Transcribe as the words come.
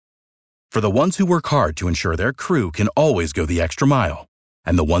For the ones who work hard to ensure their crew can always go the extra mile,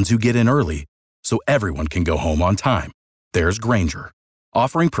 and the ones who get in early so everyone can go home on time, there's Grainger,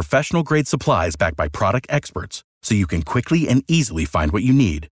 offering professional-grade supplies backed by product experts so you can quickly and easily find what you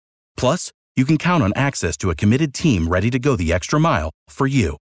need. Plus, you can count on access to a committed team ready to go the extra mile for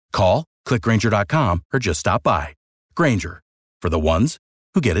you. Call, click Grainger.com, or just stop by. Grainger, for the ones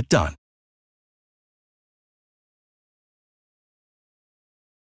who get it done.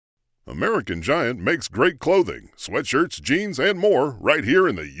 American Giant makes great clothing, sweatshirts, jeans, and more right here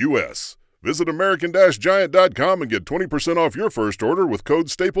in the U.S. Visit American-Giant.com and get 20% off your first order with code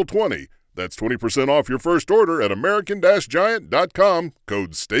STAPLE20. That's 20% off your first order at American-Giant.com,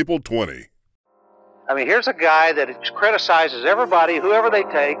 code STAPLE20. I mean, here's a guy that criticizes everybody, whoever they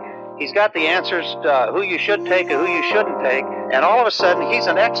take. He's got the answers to who you should take and who you shouldn't take. And all of a sudden, he's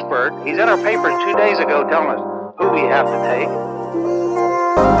an expert. He's in our paper 2 days ago telling us who we have to take.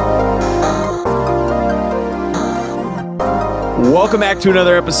 Welcome back to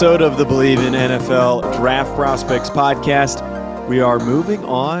another episode of the Believe in NFL Draft Prospects podcast. We are moving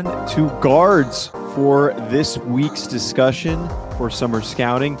on to guards for this week's discussion for summer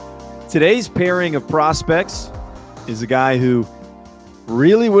scouting. Today's pairing of prospects is a guy who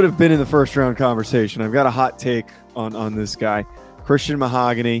really would have been in the first round conversation. I've got a hot take on this guy. Christian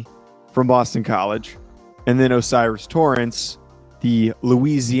Mahogany from Boston College, and then O'Cyrus Torrence, the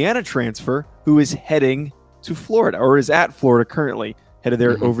Louisiana transfer who is heading to Florida, or is at Florida currently, headed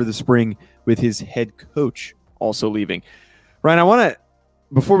there over the spring with his head coach also leaving. Ryan, I want to,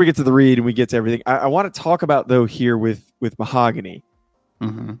 before we get to the read and we get to everything, I want to talk about, though, here with Mahogany,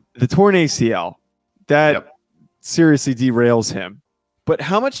 the torn ACL, that seriously derails him. But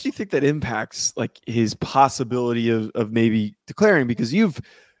how much do you think that impacts like his possibility of maybe declaring? Because you've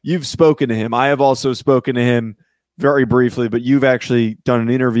spoken to him. I have also spoken to him very briefly, but you've actually done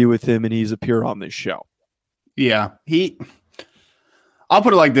an interview with him and he's appeared on this show. Yeah, I'll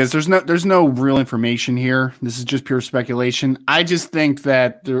put it like this. There's no real information here. This is just pure speculation. I just think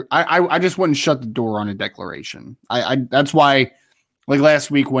that I just wouldn't shut the door on a declaration. That's why, like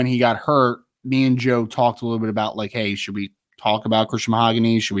last week when he got hurt, me and Joe talked a little bit about like, hey, should we talk about Christian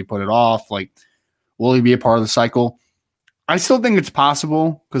Mahogany? Should we put it off? Like, will he be a part of the cycle? I still think it's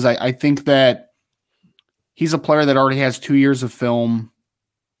possible because I think that he's a player that already has 2 years of film.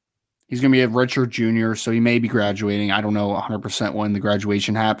 He's going to be a redshirt junior, so he may be graduating. I don't know 100% when the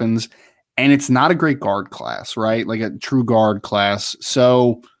graduation happens. And it's not a great guard class, right? Like a true guard class.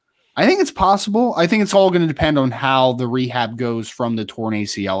 So I think it's possible. I think it's all going to depend on how the rehab goes from the torn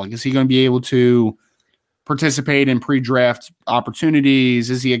ACL. Like, is he going to be able to participate in pre-draft opportunities?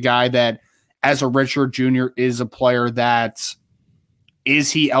 Is he a guy that, as a redshirt junior, is a player that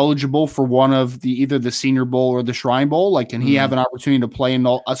is he eligible for one of either the Senior Bowl or the Shrine Bowl? Like, can he have an opportunity to play in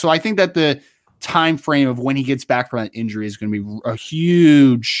all? So I think that the time frame of when he gets back from that injury is going to be a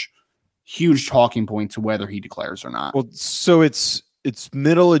huge talking point to whether he declares or not. Well, so it's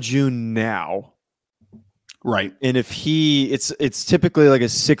middle of June now. Right. And if it's typically like a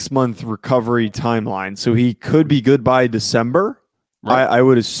 6-month recovery timeline. So he could be good by December. Right. I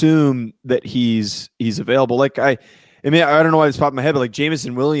would assume that he's available. Like I mean, I don't know why this popped in my head, but like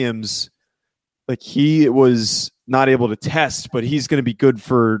Jameson Williams, like he was not able to test, but he's going to be good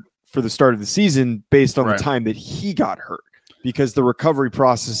for the start of the season based on the time that he got hurt because the recovery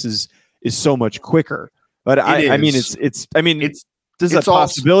process is so much quicker. But I mean, it's there's a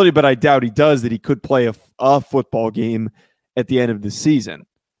possibility, but I doubt he does, that he could play a football game at the end of the season.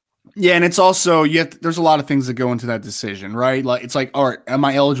 Yeah, and it's also there's a lot of things that go into that decision, right? Like it's like, all right, am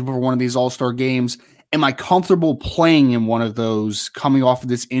I eligible for one of these all-star games? Am I comfortable playing in one of those coming off of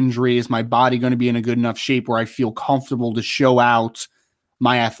this injury? Is my body going to be in a good enough shape where I feel comfortable to show out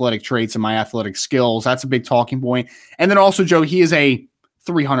my athletic traits and my athletic skills? That's a big talking point. And then also, Joe, he is a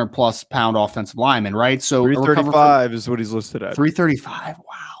 300-plus pound offensive lineman, right? So 335 is what he's listed at. 335. Wow.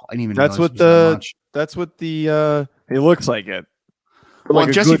 I didn't even know that's what the it looks like it. Well,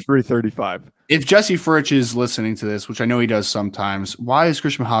 like Jesse, 335. If Jesse Fritch is listening to this, which I know he does sometimes, why is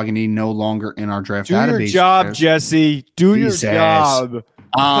Christian Mahogany no longer in our draft database? Do your job, Jesse. Do your job.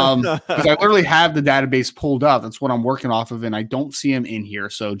 Because I literally have the database pulled up. That's what I'm working off of, and I don't see him in here.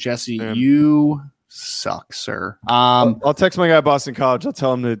 So, Jesse, you suck, sir. I'll text my guy at Boston College. I'll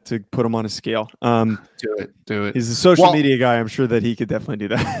tell him to put him on a scale. Do it. He's a social media guy. I'm sure that he could definitely do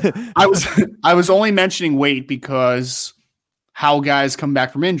that. I was only mentioning weight because how guys come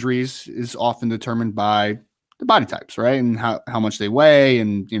back from injuries is often determined by the body types, right? And how much they weigh,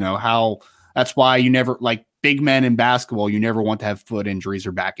 and how that's why you never, like big men in basketball, you never want to have foot injuries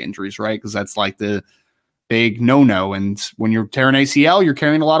or back injuries, right? Because that's like big no-no. And when you're tearing ACL, you're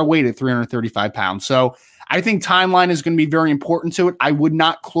carrying a lot of weight at 335 pounds. So I think timeline is going to be very important to it. I would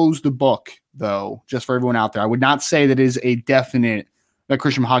not close the book, though, just for everyone out there. I would not say that is a definite that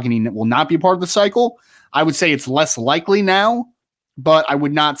Christian Mahogany will not be a part of the cycle. I would say it's less likely now, but I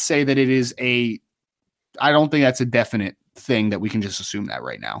would not say that it is I don't think that's a definite thing that we can just assume that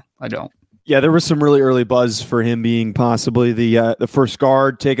right now. I don't. Yeah, there was some really early buzz for him being possibly the first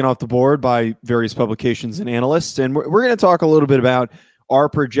guard taken off the board by various publications and analysts. And we're going to talk a little bit about our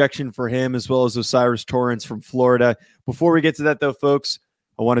projection for him as well as O'Cyrus Torrence from Florida. Before we get to that, though, folks,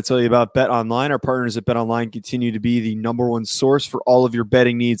 I want to tell you about BetOnline. Our partners at BetOnline continue to be the number one source for all of your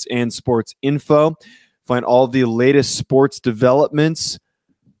betting needs and sports info. Find all the latest sports developments,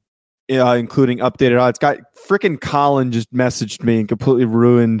 including updated odds. Freaking Colin just messaged me and completely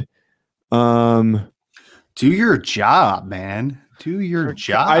ruined. Do your job, man. Do your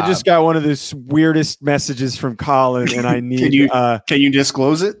job. I just got one of the weirdest messages from Colin, and I need. Can you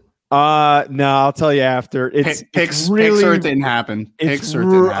disclose it? No, I'll tell you after. Picks or it didn't happen.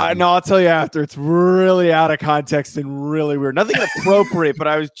 No, I'll tell you after. It's really out of context and really weird. Nothing appropriate, but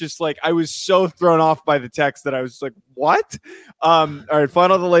I was just like, I was so thrown off by the text that I was like, what? All right,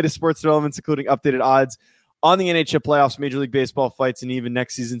 find all the latest sports developments, including updated odds on the NHL playoffs, Major League Baseball fights, and even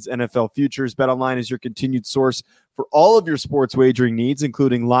next season's NFL futures. BetOnline is your continued source for all of your sports wagering needs,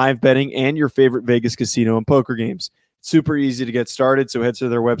 including live betting and your favorite Vegas casino and poker games. It's super easy to get started, so head to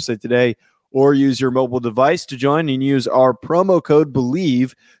their website today or use your mobile device to join and use our promo code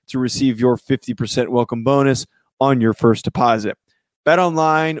BELIEVE to receive your 50% welcome bonus on your first deposit.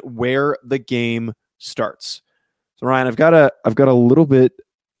 BetOnline, where the game starts. So Ryan, I've got a little bit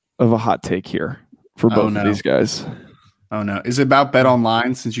of a hot take here for both of these guys. Oh no. Is it about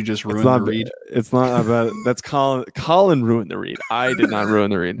BetOnline since you just ruined the read? It's not about that's Colin ruined the read. I did not ruin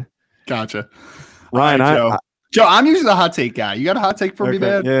the read. Gotcha. Ryan, right, Joe, I'm usually the hot take guy. You got a hot take for me,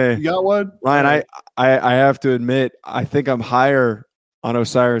 man? Yeah. You got one? Ryan, I have to admit, I think I'm higher on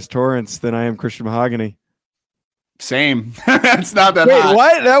O'Cyrus Torrence than I am Christian Mahogany. Same. It's not that Wait, hot.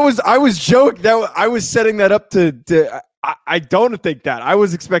 What? I was joking. I was setting that up to I don't think that. I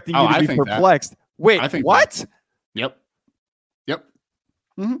was expecting you to be perplexed. Wait, I think what? That. Yep.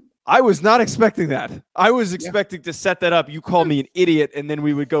 Mm-hmm. I was not expecting that. I was expecting to set that up. You call me an idiot, and then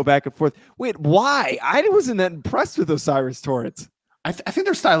we would go back and forth. Wait, why? I wasn't that impressed with O'Cyrus Torrence. I think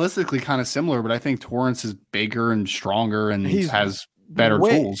they're stylistically kind of similar, but I think Torrence is bigger and stronger and has better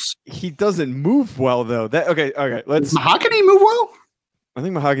tools. He doesn't move well, though. Okay. Does Mahogany move well? I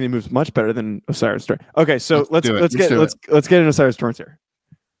think Mahogany moves much better than O'Cyrus Torrence. Okay, so let's get into O'Cyrus Torrence here.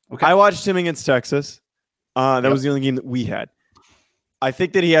 Okay. I watched him against Texas. That was the only game that we had. I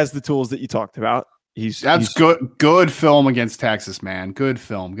think that he has the tools that you talked about. He's good film against Texas, man. Good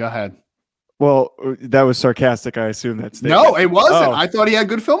film. Go ahead. Well, that was sarcastic. I assume that's no, it wasn't. I thought he had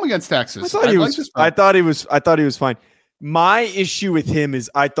good film against Texas. I thought he was fine. My issue with him is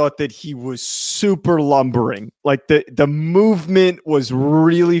I thought that he was super lumbering. Like the movement was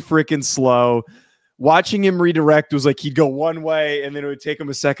really freaking slow. Watching him redirect was like he'd go one way and then it would take him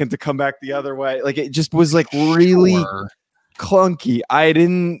a second to come back the other way. Like it just was like really clunky.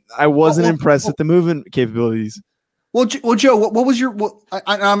 I wasn't impressed with the movement capabilities. Well, Joe, what was your?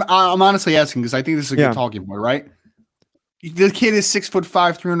 I'm honestly asking because I think this is a good talking point, right? The kid is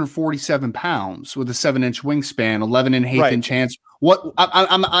 6'5", 347 pounds with a 7-inch wingspan, 11 and 1/8 inch hands. What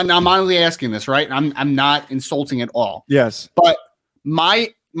I'm honestly asking this, right? I'm not insulting at all. Yes, but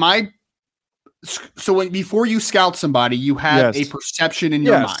so before you scout somebody, you have a perception in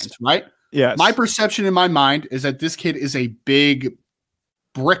your mind, right? Yes. My perception in my mind is that this kid is a big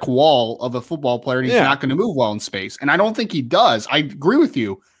brick wall of a football player and he's not going to move well in space. And I don't think he does. I agree with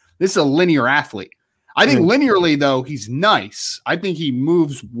you. This is a linear athlete. I think linearly, though, he's nice. I think he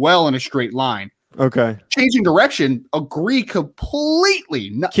moves well in a straight line. Okay. Changing direction, agree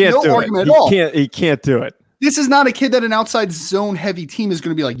completely. No at argument all. He can't do it. This is not a kid that an outside zone heavy team is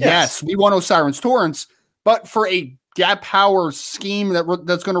going to be like, yes, we want O'Cyrus Torrence, but for a gap power scheme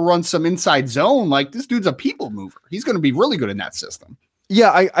that's going to run some inside zone, like this dude's a people mover. He's going to be really good in that system. Yeah,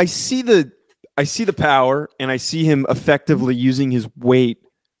 I see the power, and I see him effectively using his weight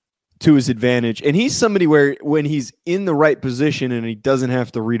to his advantage. And he's somebody where when he's in the right position and he doesn't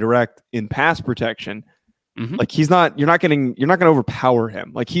have to redirect in pass protection, like you're not going to overpower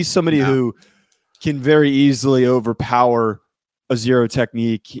him. Like he's somebody who can very easily overpower a zero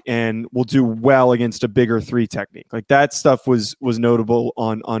technique and will do well against a bigger 3 technique. Like that stuff was notable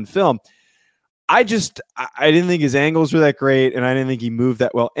on film. I didn't think his angles were that great, and I didn't think he moved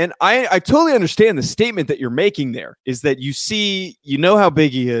that well. And I totally understand the statement that you're making there is that you know how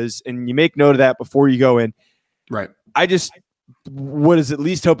big he is, and you make note of that before you go in. Right. I just was at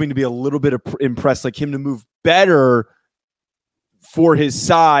least hoping to be a little bit impressed, like him to move better for his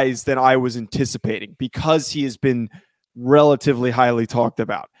size than I was anticipating, because he has been relatively highly talked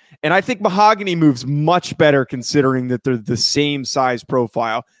about. And I think Mahogany moves much better considering that they're the same size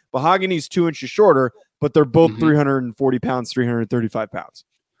profile. Mahogany's 2 inches shorter, but they're both 340 pounds, 335 pounds.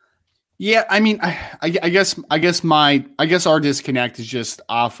 Yeah, I mean, I guess our disconnect is just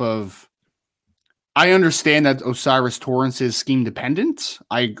off of. I understand that O'Cyrus Torrence is scheme dependent.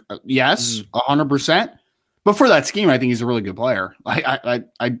 Yes, 100%. But for that scheme, I think he's a really good player. I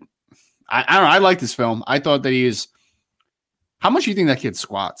don't know. I like this film. I thought that he is. How much do you think that kid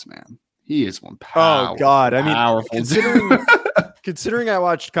squats, man? He is one powerful. Oh God! I mean, powerful. considering I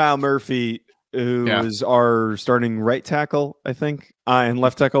watched Kyle Murphy, who was our starting right tackle, I think, and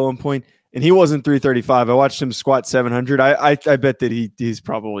left tackle at one point, and he wasn't 335. I watched him squat 700. I bet that he's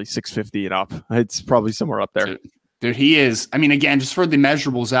probably 650 and up. It's probably somewhere up there. Dude, he is. I mean, again, just for the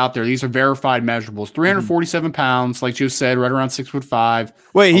measurables out there, these are verified measurables. 347 pounds, like you said, right around 6'5".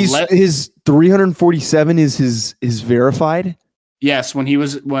 Wait, his 347 is his verified? Yes, when he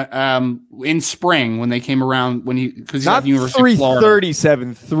was in spring, when they came around, because he's at the University of Florida.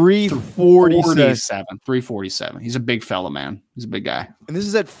 337, 347. 347. He's a big fella, man. He's a big guy. And this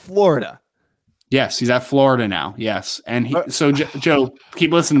is at Florida. Yes, he's at Florida now. Yes. And Joe,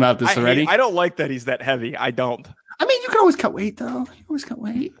 keep listening about this already. I don't like that he's that heavy. I don't. I mean, you can always cut weight, though. You always cut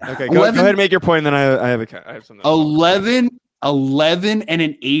weight. Okay, go ahead and make your point, and then I have something. 11 and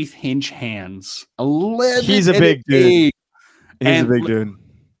an eighth inch hands. 11. He's a big dude. He's a big dude.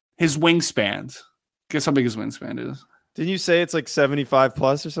 His wingspan. Guess how big his wingspan is? Didn't you say it's like 75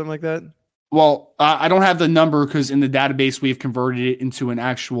 plus or something like that? Well, I don't have the number because in the database we've converted it into an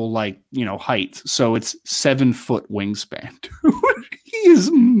actual height. So it's 7 foot wingspan. Dude, he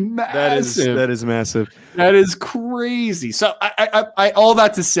is massive. That is massive. That is crazy. So I all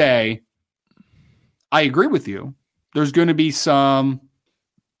that to say, I agree with you. There's going to be some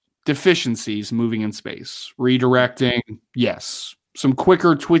deficiencies moving in space, redirecting. Yes. Some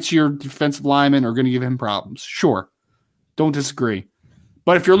quicker, twitchier defensive linemen are going to give him problems. Sure. Don't disagree.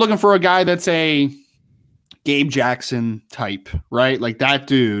 But if you're looking for a guy that's a Gabe Jackson type, right? Like that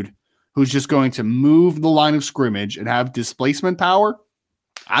dude who's just going to move the line of scrimmage and have displacement power,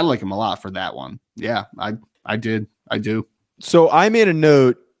 I like him a lot for that one. Yeah, I do. So I made a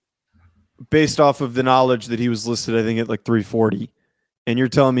note based off of the knowledge that he was listed, I think, at like 340. And you're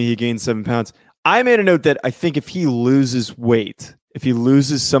telling me he gained 7 pounds. I made a note that I think if he loses weight, if he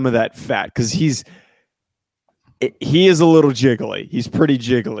loses some of that fat, because he is a little jiggly. He's pretty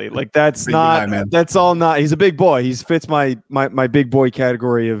jiggly. Like that's big not, guy, that's all not, he's a big boy. He fits my big boy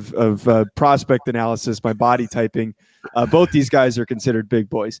category of prospect analysis, my body typing. Both these guys are considered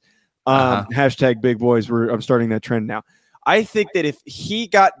big boys. Hashtag big boys. I'm starting that trend now. I think that if he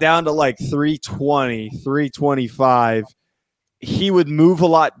got down to like 320, 325, he would move a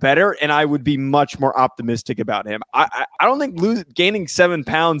lot better, and I would be much more optimistic about him. I don't think gaining 7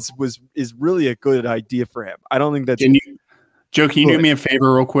 pounds is really a good idea for him. I don't think that's. Joe, can you do me a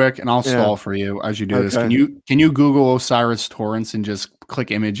favor real quick, and I'll stall for you as you do this. Can you Google O'Cyrus Torrence and just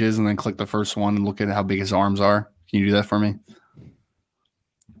click images and then click the first one and look at how big his arms are? Can you do that for me?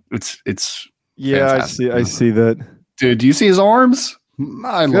 It's fantastic. I see that. Dude, do you see his arms?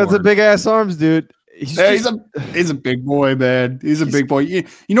 My Lord. That's a big ass arms, dude. He's a big boy, man. He's a big boy. You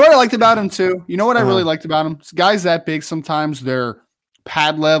know what I liked about him too? You know what I really liked about him? Guys that big, sometimes their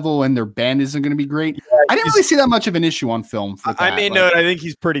pad level and their bend isn't going to be great. Yeah, I didn't really see that much of an issue on film. I think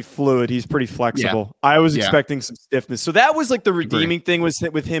he's pretty fluid. He's pretty flexible. Yeah. I was expecting some stiffness. So that was like the redeeming thing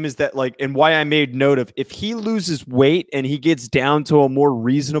with him is that like, and why I made note of if he loses weight and he gets down to a more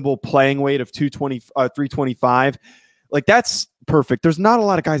reasonable playing weight of 325, like that's perfect. There's not a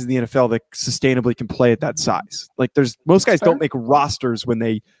lot of guys in the NFL that sustainably can play at that size. Like most guys don't make rosters when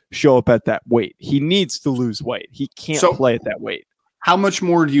they show up at that weight. He needs to lose weight. He can't play at that weight. How much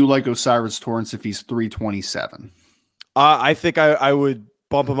more do you like O'Cyrus Torrence if he's 327? I think I would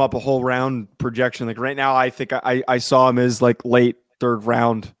bump him up a whole round projection. Like right now, I think I saw him as like late 3rd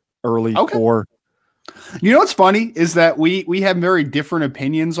round, early 4. You know what's funny is that we have very different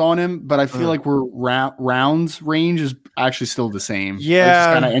opinions on him, but I feel like we're rounds range is actually still the same. Yeah,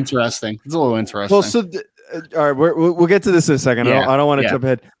 it's kind of interesting. It's a little interesting. Well, so all right, we'll get to this in a second. Yeah. I don't want to jump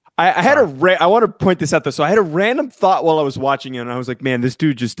ahead. I want to point this out though. So I had a random thought while I was watching it, and I was like, man, this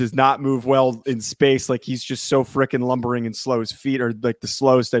dude just does not move well in space. Like he's just so freaking lumbering and slow. His feet are like the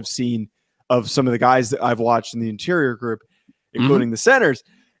slowest I've seen of some of the guys that I've watched in the interior group, including the centers.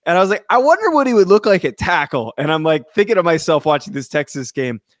 And I was like, I wonder what he would look like at tackle. And I'm like thinking to myself watching this Texas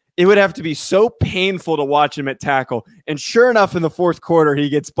game, it would have to be so painful to watch him at tackle. And sure enough, in the fourth quarter, he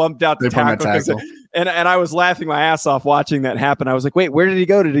gets bumped out to tackle. And I was laughing my ass off watching that happen. I was like, wait, where did he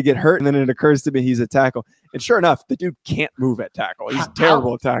go? Did he get hurt? And then it occurs to me he's at tackle. And sure enough, the dude can't move at tackle. He's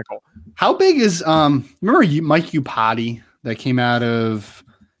terrible at tackle. How big is remember Mike Iupati that came out of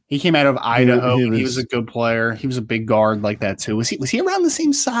Idaho? He was a good player. He was a big guard like that too. Was he around the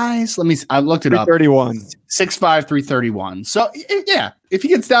same size? I looked it up. 331. 6'5", 331. So yeah, if he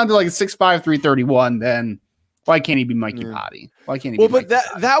gets down to like a 6'5", 331, then why can't he be Mike Iupati? Why can't he be Mike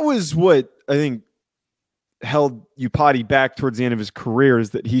Iupati? That was what I think held Iupati back towards the end of his career, is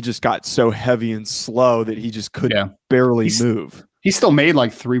that he just got so heavy and slow that he just could barely move. He still made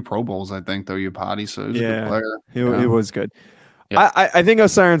like 3 Pro Bowls, I think, though, Iupati. So he was a good player. He was good. Yeah. I think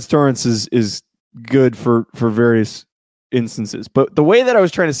O'Cyrus Torrence is good for various instances. But the way that I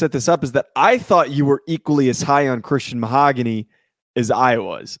was trying to set this up is that I thought you were equally as high on Christian Mahogany as I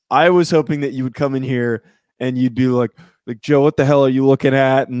was. I was hoping that you would come in here and you'd be like, Joe, what the hell are you looking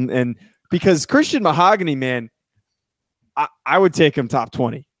at? And because Christian Mahogany, man, I would take him top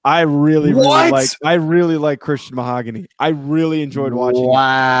 20. I really like Christian Mahogany. I really enjoyed watching him.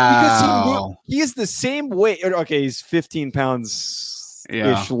 Because he is the same weight. Okay, he's 15 pounds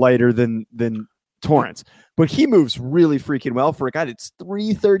ish lighter than Torrence, but he moves really freaking well for a guy that's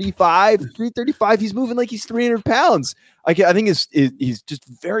 335. He's moving like he's 300 pounds. I think he's just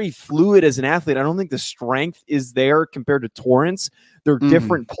very fluid as an athlete. I don't think the strength is there compared to Torrence. They're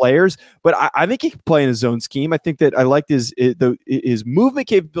different players, but I think he can play in a zone scheme. I think that I liked his movement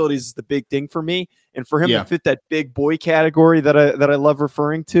capabilities is the big thing for me, and for him to fit that big boy category that I love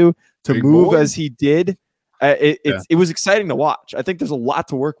referring to big move boy. As he did. It was exciting to watch. I think there's a lot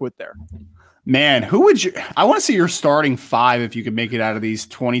to work with there. Man, who would you? I want to see your starting 5 if you could make it out of these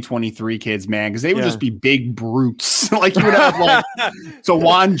 2023 kids, man, because they would just be big brutes. Like you would have like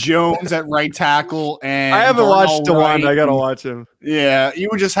DeJuan Jones at right tackle, and I haven't watched DeJuan. I gotta watch him. Yeah, you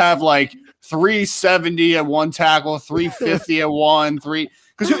would just have like 370 at one tackle, 350 at one,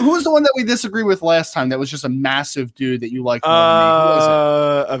 Because who was the one that we disagreed with last time? That was just a massive dude that you liked.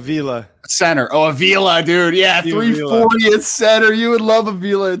 Avila. Center. Oh, Avila, dude. Yeah, 340 at center. You would love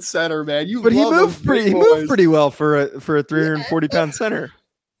Avila at center, man. He moved pretty well for a 340 pound center.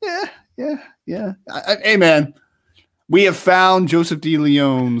 Yeah. Hey, man, we have found Joseph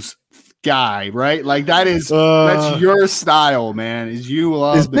DeLeon's guy, right? Like that's your style, man. Is you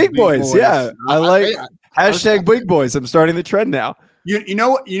love his big boys. Yeah, I like hashtag big boys. I'm starting the trend now. You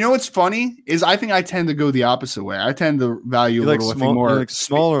know what's funny is I think I tend to go the opposite way. I tend to value more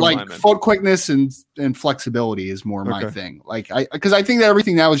smaller, like foot quickness and flexibility is more my thing. Like because I think that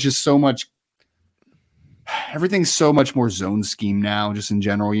everything now is just everything's so much more zone scheme now, just in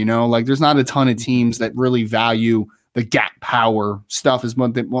general. Like there's not a ton of teams that really value the gap power stuff as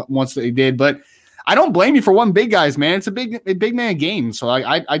much once they did. But I don't blame you for one big guys, man. It's a big man game, so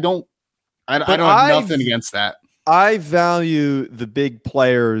I don't have nothing against that. I value the big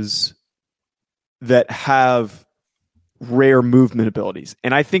players that have rare movement abilities.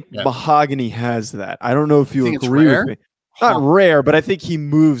 And I think Mahogany has that. I don't know if you agree with me. Not rare, but I think he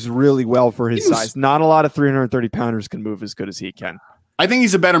moves really well for his size. Not a lot of 330 pounders can move as good as he can. I think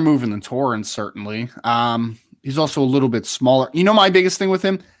he's a better mover than Torrence, certainly. He's also a little bit smaller. My biggest thing with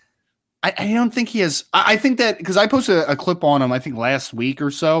him, I don't think he has. I think that because I posted a clip on him, I think last week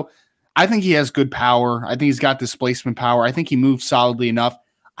or so. I think he has good power. I think he's got displacement power. I think he moves solidly enough.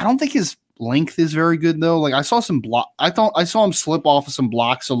 I don't think his length is very good though. Like I saw him slip off of some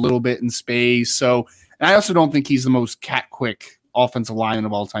blocks a little bit in space. So, and I also don't think he's the most cat quick offensive lineman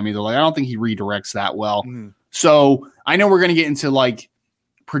of all time either. Like I don't think he redirects that well. So I know we're going to get into like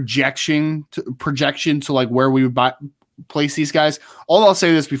projection to like where we would place these guys. All I'll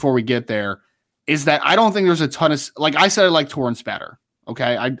say this before we get there is that I don't think there's a ton of, like I said, I like Torrence better.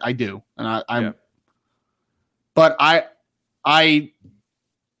 Okay, I do, and but I'm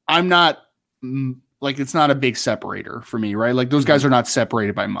not like it's not a big separator for me, right? Like those guys are not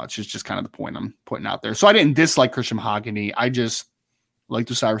separated by much. It's just kind of the point I'm putting out there. So I didn't dislike Christian Mahogany. I just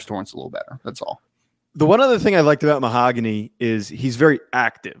liked O'Cyrus Torrence a little better. That's all. The one other thing I liked about Mahogany is he's very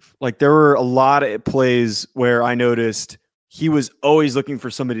active. Like there were a lot of plays where I noticed he was always looking for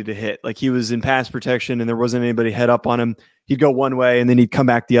somebody to hit. Like he was in pass protection and there wasn't anybody head up on him. He'd go one way and then he'd come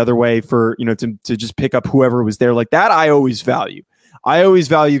back the other way for, to just pick up whoever was there. Like that, I always value. I always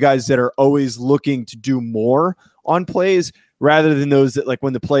value guys that are always looking to do more on plays rather than those that like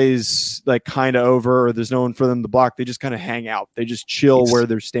when the play's like kind of over or there's no one for them to block, they just kind of hang out. They just chill where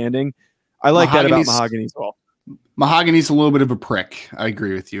they're standing. I like that about Mahogany as well. Mahogany's a little bit of a prick. I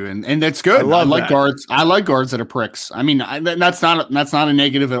agree with you, and that's good. I like guards. I like guards that are pricks. I mean, that's not a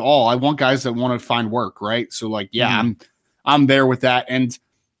negative at all. I want guys that want to find work, right? So, like, yeah, I'm there with that. And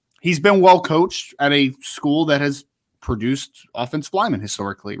he's been well coached at a school that has produced offensive linemen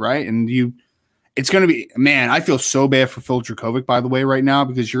historically, right? And it's going to be, man, I feel so bad for Phil Dracovic, by the way, right now,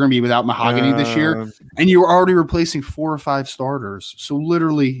 because you're going to be without Mahogany this year, and you're already replacing 4 or 5 starters. So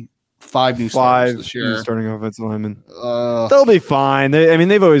literally 5 new starters this year. Starting offensive linemen. They'll be fine.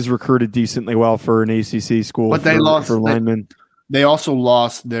 They've always recruited decently well for an ACC school, but they lost for linemen. They also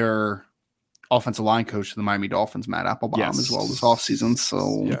lost their offensive line coach to the Miami Dolphins, Matt Applebaum, as well this offseason.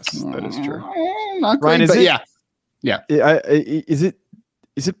 So yes, that is true. Not great, Ryan,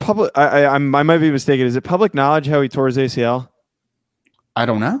 Is it public? I might be mistaken. Is it public knowledge how he tore his ACL? I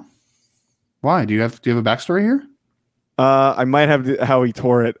don't know. Why? Do you have a backstory here? I might have how he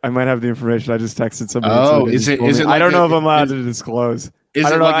tore it. I might have the information. I just texted somebody. Oh, is it? Like I don't know if I'm allowed to disclose. Is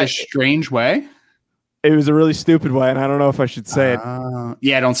it like a strange way? It was a really stupid way, and I don't know if I should say it.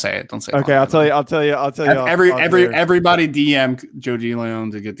 Yeah, don't say it. Don't say it. Okay, I'll tell you. Everybody DM Joe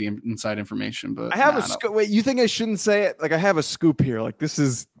DeLeon to get the inside information. But I have a scoop. Wait, you think I shouldn't say it? Like I have a scoop here. Like this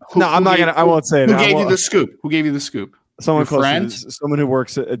is I'm not gonna. I won't say it. Who gave you the scoop? Who gave you the scoop? Someone close. Someone who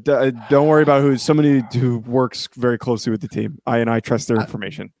works. Don't worry about who. Somebody who works very closely with the team. I trust their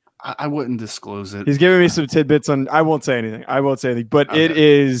information. I wouldn't disclose it. He's giving me some tidbits on. I won't say anything. But okay. It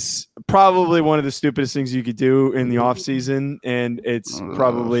is probably one of the stupidest things you could do in the off season, and it's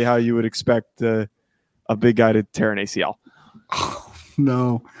probably how you would expect a big guy to tear an ACL. Oh,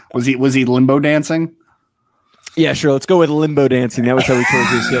 no, was he limbo dancing? Yeah, sure. Let's go with limbo dancing. That was how we tore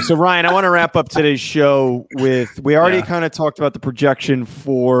his ACL. So Ryan, I want to wrap up today's show with. We already kind of talked about the projection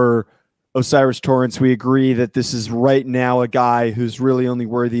for O'Cyrus Torrence. We agree that this is right now a guy who's really only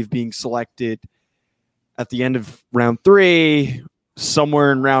worthy of being selected at the end of round 3,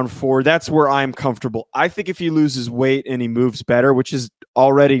 somewhere in round 4. That's where I'm comfortable. I think if he loses weight and he moves better, which is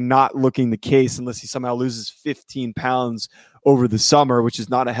already not looking the case unless he somehow loses 15 pounds over the summer, which is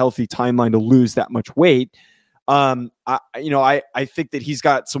not a healthy timeline to lose that much weight. I think that he's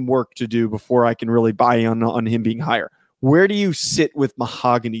got some work to do before I can really buy in on him being higher. Where do you sit with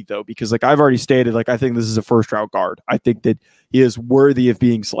Mahogany, though? Because, like I've already stated, like I think this is a first-round guard. I think that he is worthy of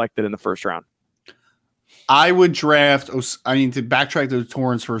being selected in the first round. I would draft. To backtrack to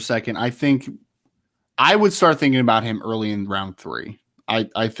Torrance for a second, I think I would start thinking about him early in round 3. I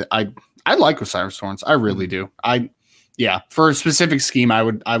like O'Cyrus Torrence. I really do. For a specific scheme, I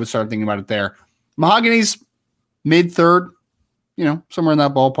would start thinking about it there. Mahogany's mid-third. Somewhere in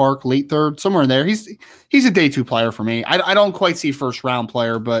that ballpark, late 3rd, somewhere in there. He's a day 2 player for me. I don't quite see first round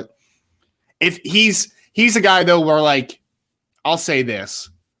player, but if he's a guy though where like I'll say this.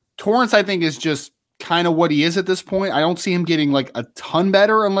 Torrance, I think, is just kind of what he is at this point. I don't see him getting like a ton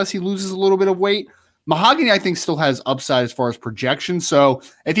better unless he loses a little bit of weight. Mahogany, I think, still has upside as far as projection. So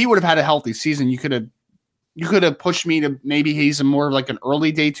if he would have had a healthy season, you could have pushed me to maybe he's a more like an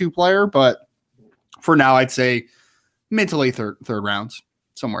early day 2 player, but for now I'd say mid to late third rounds,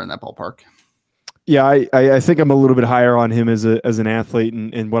 somewhere in that ballpark. Yeah, I think I'm a little bit higher on him as an athlete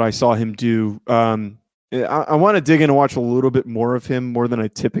and what I saw him do. I want to dig in and watch a little bit more of him, more than I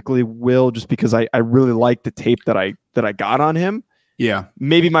typically will, just because I really like the tape that I got on him. Yeah,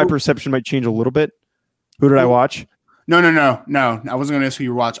 maybe my perception might change a little bit. Who did I watch? No. I wasn't going to ask who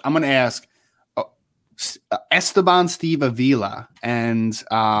you watch. I'm going to ask Esteban Steve Avila and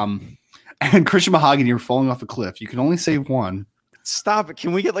Christian Mahogany are falling off a cliff. You can only save one. Stop it.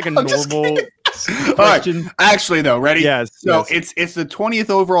 Can we get like a normal question? All right. Actually, though, ready? Yes. So it's the 20th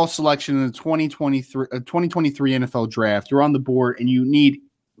overall selection in the 2023 NFL draft. You're on the board, and you need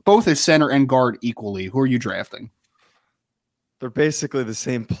both a center and guard equally. Who are you drafting? They're basically the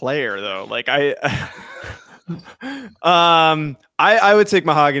same player, though. Like I would take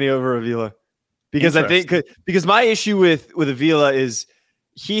Mahogany over Avila because because my issue with Avila is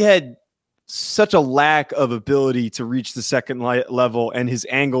he had such a lack of ability to reach the second level, and his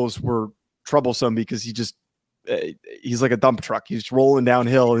angles were troublesome because he's like a dump truck. He's rolling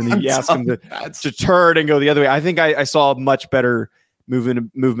downhill, and you ask him to turn and go the other way. I think I saw much better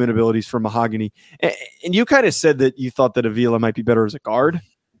movement abilities for Mahogany. And you kind of said that you thought that Avila might be better as a guard.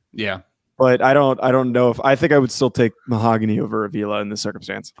 Yeah. But I don't know if I think I would still take Mahogany over Avila in this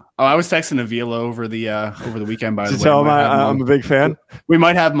circumstance. Oh, I was texting Avila over the weekend. By the way, tell him I'm a big fan. We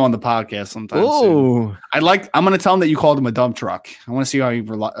might have him on the podcast sometime. Oh, I'm going to tell him that you called him a dump truck. I want to see how he.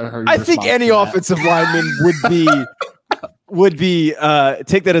 I think any offensive lineman would be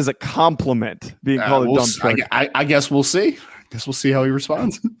take that as a compliment. Being called a dump truck. I guess we'll see. We'll see how he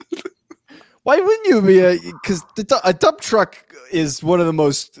responds. Why wouldn't you be? Because a dump truck is one of the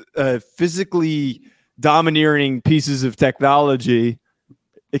most physically domineering pieces of technology.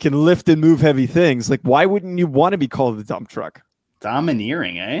 It can lift and move heavy things. Like, why wouldn't you want to be called a dump truck?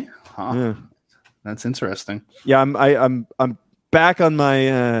 Domineering, eh? Huh. Yeah. That's interesting. Yeah, I'm back on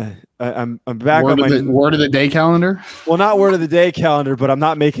my I'm back word on my word of the day calendar. Well, not word of the day calendar, but I'm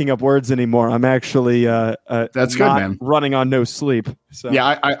not making up words anymore. I'm actually that's good, man. Running on no sleep. So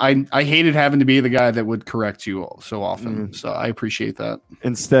yeah, I hated having to be the guy that would correct you so often. So I appreciate that.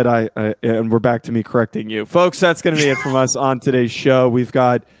 Instead, and we're back to me correcting you, folks. That's going to be it from us on today's show. We've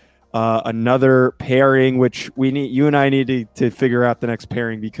got another pairing, which you and I need to figure out the next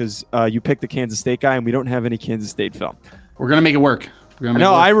pairing because you picked the Kansas State guy, and we don't have any Kansas State film. We're gonna make it work.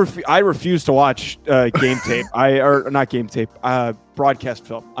 No, I refuse to watch game tape. Not game tape. Broadcast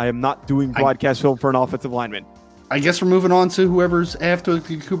film. I am not doing broadcast film for an offensive lineman. I guess we're moving on to whoever's after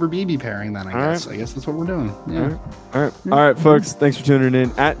the Cooper Beebe pairing. Then I guess that's what we're doing. Yeah. All right, folks. Thanks for tuning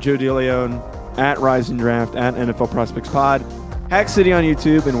in. At Joe DeLeon, at Rise and Draft, at NFL Prospects Pod, Hack City on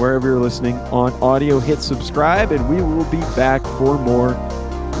YouTube, and wherever you're listening on audio. Hit subscribe, and we will be back for more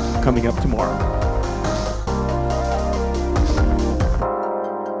coming up tomorrow.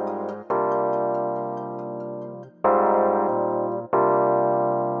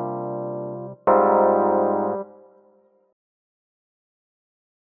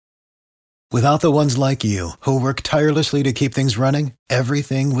 Without the ones like you, who work tirelessly to keep things running,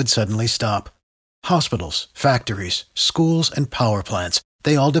 everything would suddenly stop. Hospitals, factories, schools, and power plants,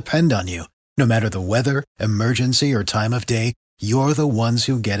 they all depend on you. No matter the weather, emergency, or time of day, you're the ones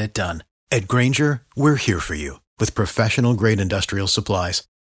who get it done. At Grainger, we're here for you with professional-grade industrial supplies.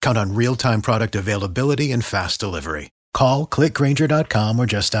 Count on real-time product availability and fast delivery. Call, click Grainger.com, or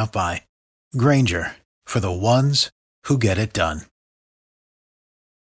just stop by. Grainger, for the ones who get it done.